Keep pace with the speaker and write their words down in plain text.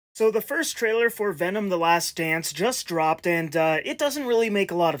So the first trailer for Venom: The Last Dance just dropped, and it doesn't really make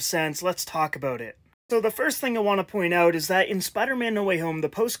a lot of sense. Let's talk about it. So the first thing I want to point out is that in Spider-Man No Way Home, the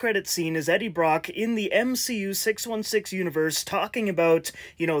post-credit scene is Eddie Brock in the MCU 616 universe talking about,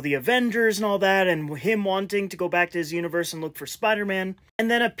 the Avengers and all that, and him wanting to go back to his universe and look for Spider-Man.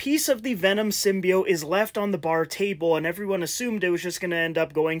 And then a piece of the Venom symbiote is left on the bar table, and everyone assumed it was just going to end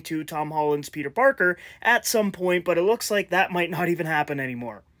up going to Tom Holland's Peter Parker at some point, but it looks like that might not even happen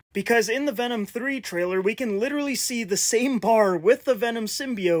anymore. Because in the Venom 3 trailer, we can literally see the same bar with the Venom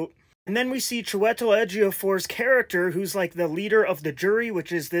symbiote, and then we see Chiwetel Ejiofor's character, who's like the leader of the jury,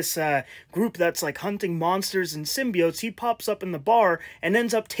 which is this group that's like hunting monsters and symbiotes. He pops up in the bar and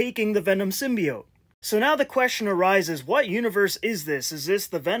ends up taking the Venom symbiote. So now the question arises, what universe is this? Is this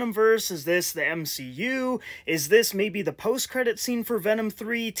the Venomverse? Is this the MCU? Is this maybe the post-credit scene for Venom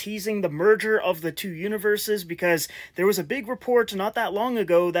 3 teasing the merger of the two universes? Because there was a big report not that long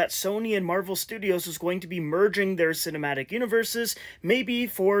ago that Sony and Marvel Studios was going to be merging their cinematic universes, maybe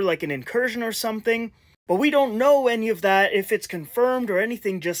for like an incursion or something. But we don't know any of that, if it's confirmed or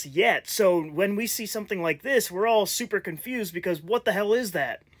anything just yet. So when we see something like this, we're all super confused because what the hell is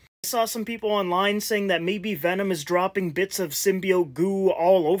that? I saw some people online saying that maybe Venom is dropping bits of symbiote goo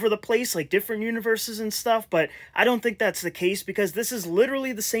all over the place, like different universes and stuff, but I don't think that's the case because this is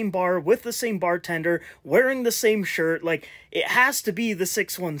literally the same bar with the same bartender, wearing the same shirt. Like, it has to be the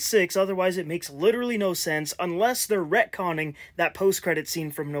 616, otherwise it makes literally no sense unless they're retconning that post-credit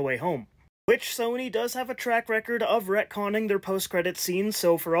scene from No Way Home. Which Sony does have a track record of retconning their post-credit scenes,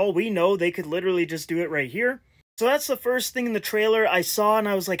 so for all we know, they could literally just do it right here. So that's the first thing in the trailer I saw, and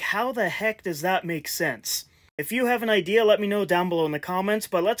I was like, how the heck does that make sense? If you have an idea, let me know down below in the comments,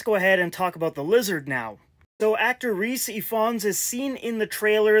 but let's go ahead and talk about the lizard now. So actor Rhys Ifans is seen in the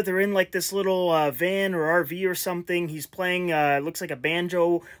trailer. They're in like this little van or RV or something. He's playing, looks like a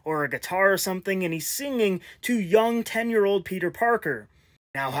banjo or a guitar or something, and he's singing to young 10-year-old Peter Parker.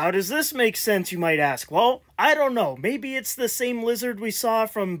 Now, how does this make sense, you might ask? Well, I don't know. Maybe it's the same lizard we saw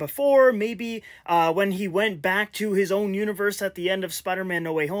from before. Maybe when he went back to his own universe at the end of Spider-Man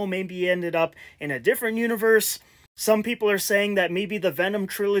No Way Home, maybe he ended up in a different universe. Some people are saying that maybe the Venom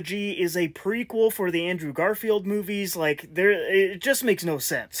trilogy is a prequel for the Andrew Garfield movies. Like, it just makes no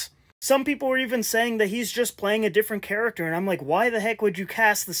sense. Some people were even saying that he's just playing a different character, and I'm like, why the heck would you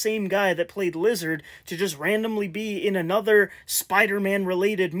cast the same guy that played Lizard to just randomly be in another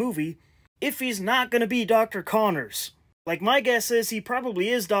Spider-Man-related movie if he's not gonna be Dr. Connors? Like, my guess is he probably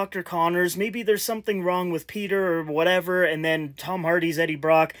is Dr. Connors. Maybe there's something wrong with Peter or whatever, and then Tom Hardy's Eddie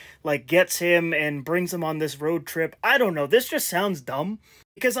Brock, like, gets him and brings him on this road trip. I don't know, this just sounds dumb.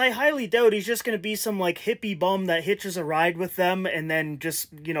 Because I highly doubt he's just going to be some, like, hippie bum that hitches a ride with them and then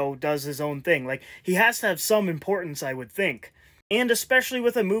just, does his own thing. Like, he has to have some importance, I would think. And especially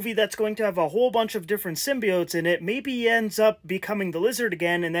with a movie that's going to have a whole bunch of different symbiotes in it, maybe he ends up becoming the Lizard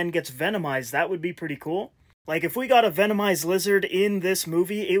again and then gets venomized. That would be pretty cool. Like, if we got a venomized Lizard in this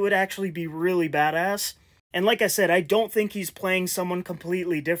movie, it would actually be really badass. And like I said, I don't think he's playing someone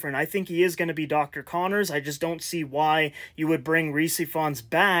completely different. I think he is going to be Dr. Connors. I just don't see why you would bring Rhys Ifans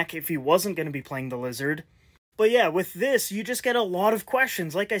back if he wasn't going to be playing the Lizard. But yeah, with this, you just get a lot of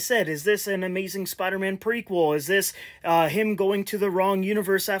questions. Like I said, is this an Amazing Spider-Man prequel? Is this him going to the wrong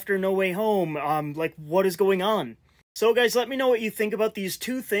universe after No Way Home? Like, what is going on? So guys, let me know what you think about these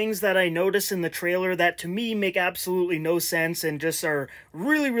two things that I noticed in the trailer that to me make absolutely no sense and just are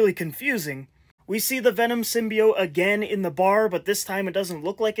really, really confusing. We see the Venom symbiote again in the bar, but this time it doesn't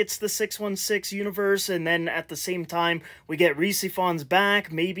look like it's the 616 universe, and then at the same time, we get Rhys Ifans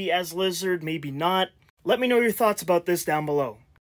back, maybe as Lizard, maybe not. Let me know your thoughts about this down below.